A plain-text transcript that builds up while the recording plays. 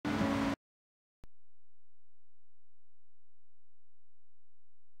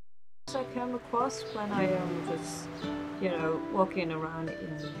I came across when I am just, you know, walking around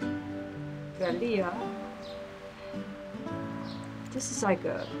in Galia. This is like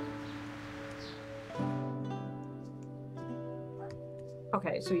a...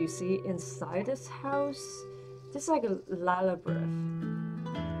 Okay, so you see inside this house, this is like a labyrinth.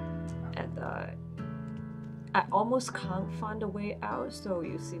 And I almost can't find a way out, so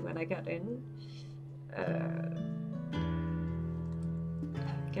you see when I get in, I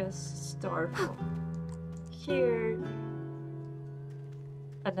guess start from here,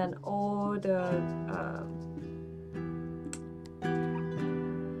 and then all the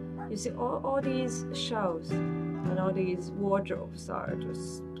you see all these shelves and all these wardrobes are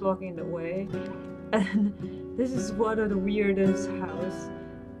just blocking the way, and this is one of the weirdest houses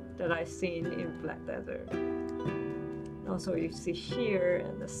that I've seen in Black Desert. And also you see here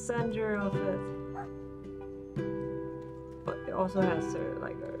in the center of it, but it also has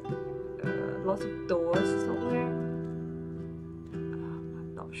like lots of doors somewhere.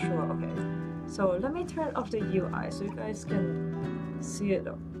 I'm not sure. Okay, so let me turn off the UI so you guys can see it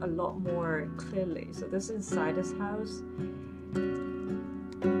a lot more clearly. So this is inside this house.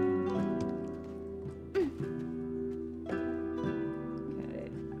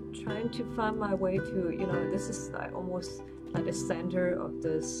 To find my way to, you know, this is like almost like the center of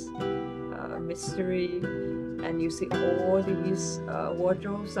this mystery, and you see all these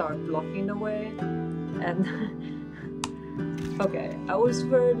wardrobes are blocking the way. And okay, I was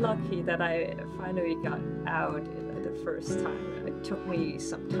very lucky that I finally got out the first time. It took me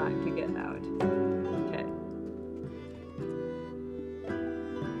some time to get out. Okay.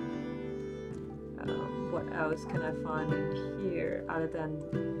 What else can I find in here other than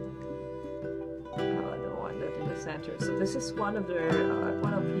the one that's in the center? So this is one of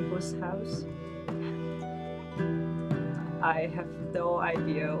people's house. I have no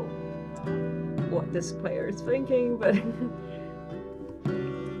idea what this player is thinking, but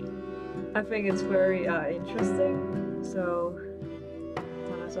I think it's very interesting. So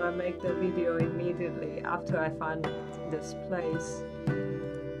I make the video immediately after I find this place.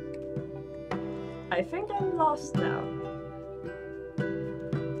 I think I'm lost now.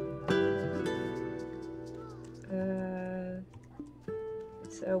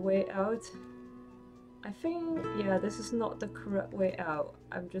 Is there a way out? I think, yeah, this is not the correct way out.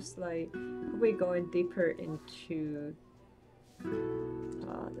 I'm just like probably going deeper into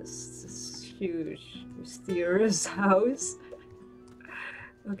this huge, mysterious house.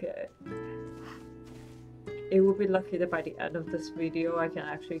 Okay. It would be lucky that by the end of this video I can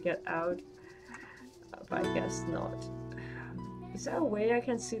actually get out. But I guess not. Is there a way I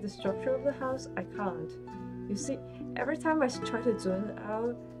can see the structure of the house? I can't. You see, every time I try to zoom it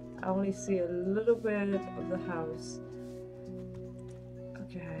out, I only see a little bit of the house.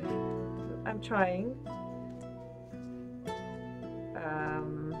 Okay, I'm trying.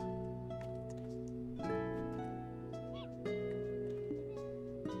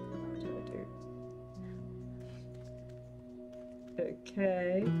 What do I do?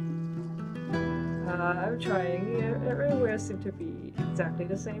 Okay. I'm trying. Everywhere seems to be exactly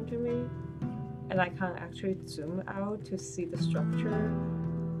the same to me, and I can't actually zoom out to see the structure.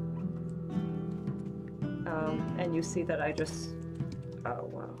 And you see that I just, oh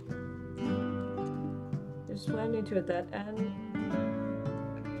wow, just went into a dead end.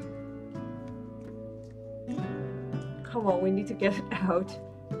 Come on, we need to get it out.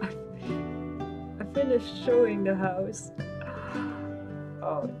 I finished showing the house.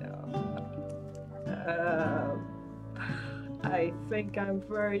 Oh no. I think I'm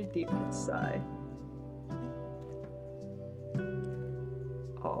very deep inside.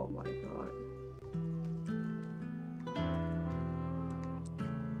 Oh my god.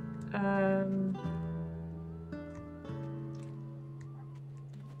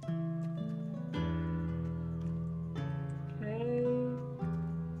 Okay.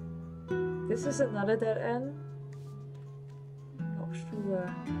 This is another dead end. Not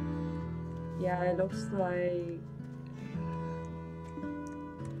sure. Yeah, it looks like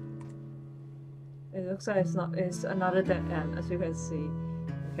it's another dead end, as you can see.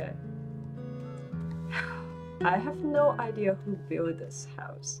 Okay. I have no idea who built this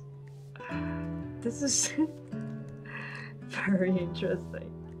house. This is very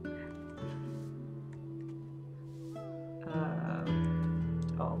interesting.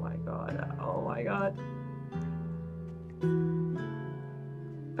 Oh my god, oh my god.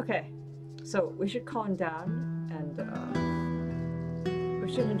 Okay, so we should calm down and we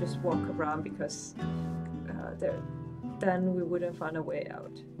shouldn't just walk around because then we wouldn't find a way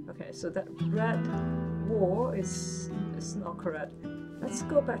out. Okay, so that red wall is not correct. Let's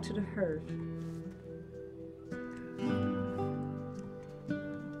go back to the hearth.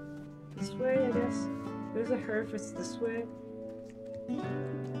 This way, I guess. There's a hearth, it's this way.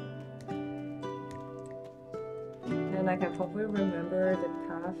 And I can probably remember the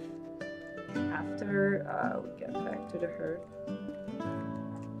path after we get back to the hearth.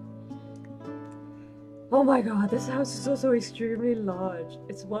 Oh my god, this house is also extremely large.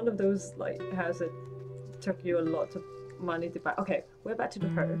 It's one of those like houses that took you a lot of money to buy. Okay, we're back to the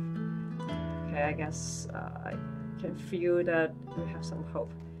hearth. Okay, I guess I can feel that we have some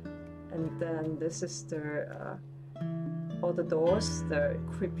hope. And then this is the all the doors, the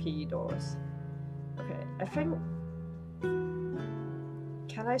creepy doors. Okay, I think.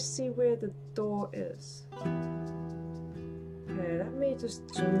 Can I see where the door is? Okay, let me just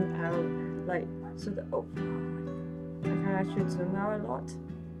zoom out, like, so that, oh, I can actually zoom out a lot.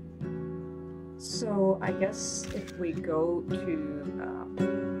 So I guess if we go to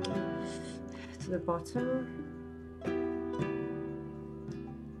the bottom,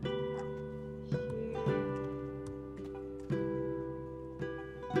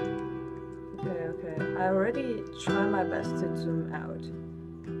 here. Okay, I already tried my best to zoom out.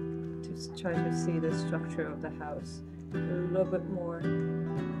 Try to see the structure of the house a little bit more.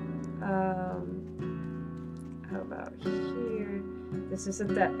 How about here? This is a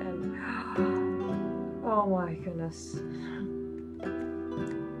dead end. Oh my goodness.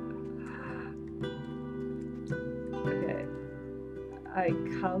 Okay. I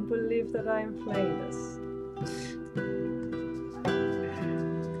can't believe that I'm playing this.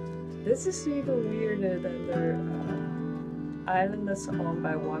 This is even weirder than the island that's owned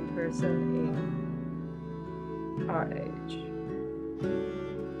by one person in our age.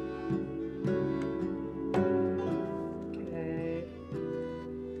 Okay.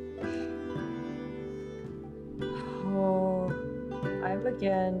 Oh, I'm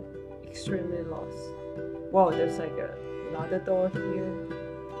again extremely lost. Whoa, there's like another door here.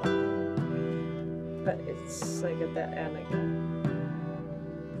 But it's like a dead end again.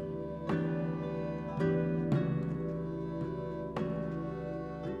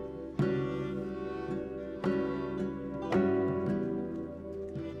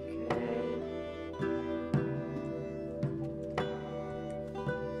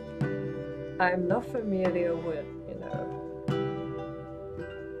 I'm not familiar with, you know,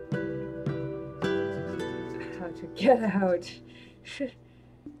 how to get out.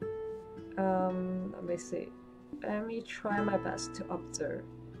 Let me see. Let me try my best to observe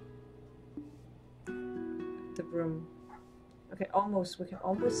the room. Okay, almost. We can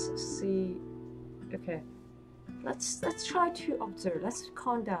almost see. Okay, let's try to observe. Let's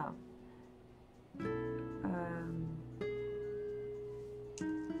calm down.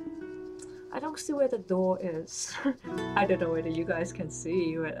 I don't see where the door is. I don't know whether you guys can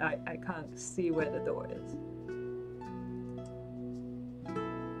see, but I can't see where the door is.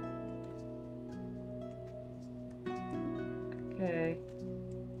 Okay.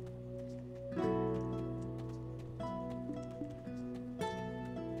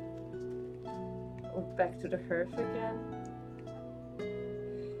 We're back to the hearth again.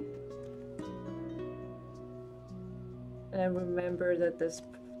 And remember that this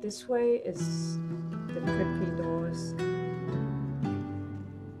way is the creepy doors.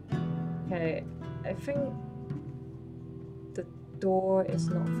 Okay, I think the door is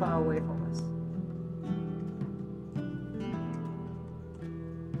not far away from us.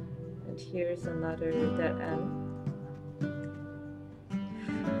 And here's another dead end.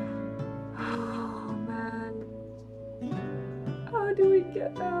 Oh man, how do we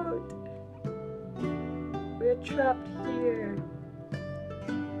get out? We're trapped here.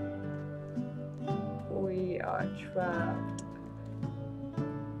 We are trapped.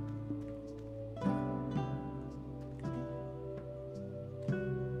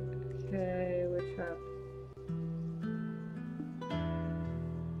 Okay, we're trapped.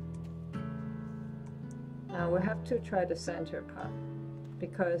 Now we have to try the center path,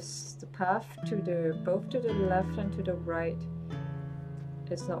 because the path to the both to the left and to the right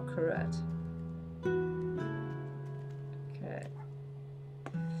is not correct. Okay.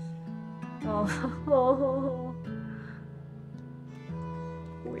 Oh,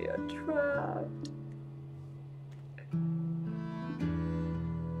 we are trapped.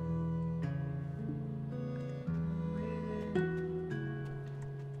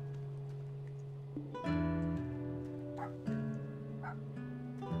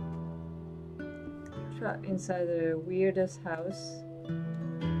 Trapped inside the weirdest house.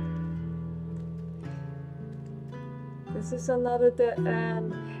 This is another dead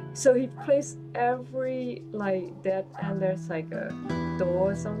end. So he placed every like that, and there's like a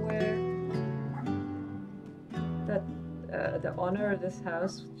door somewhere that the owner of this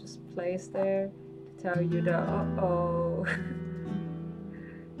house just placed there to tell you that oh.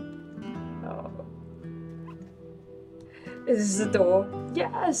 Oh. Is this the door?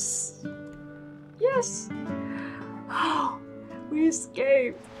 Yes! Yes! Oh, we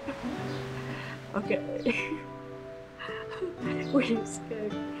escaped! Okay. We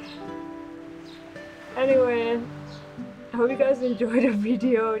escaped. Anyway, I hope you guys enjoyed the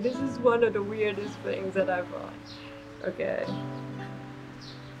video. This is one of the weirdest things that I've watched. Okay.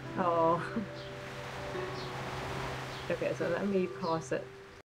 Oh. Okay, so let me pause it.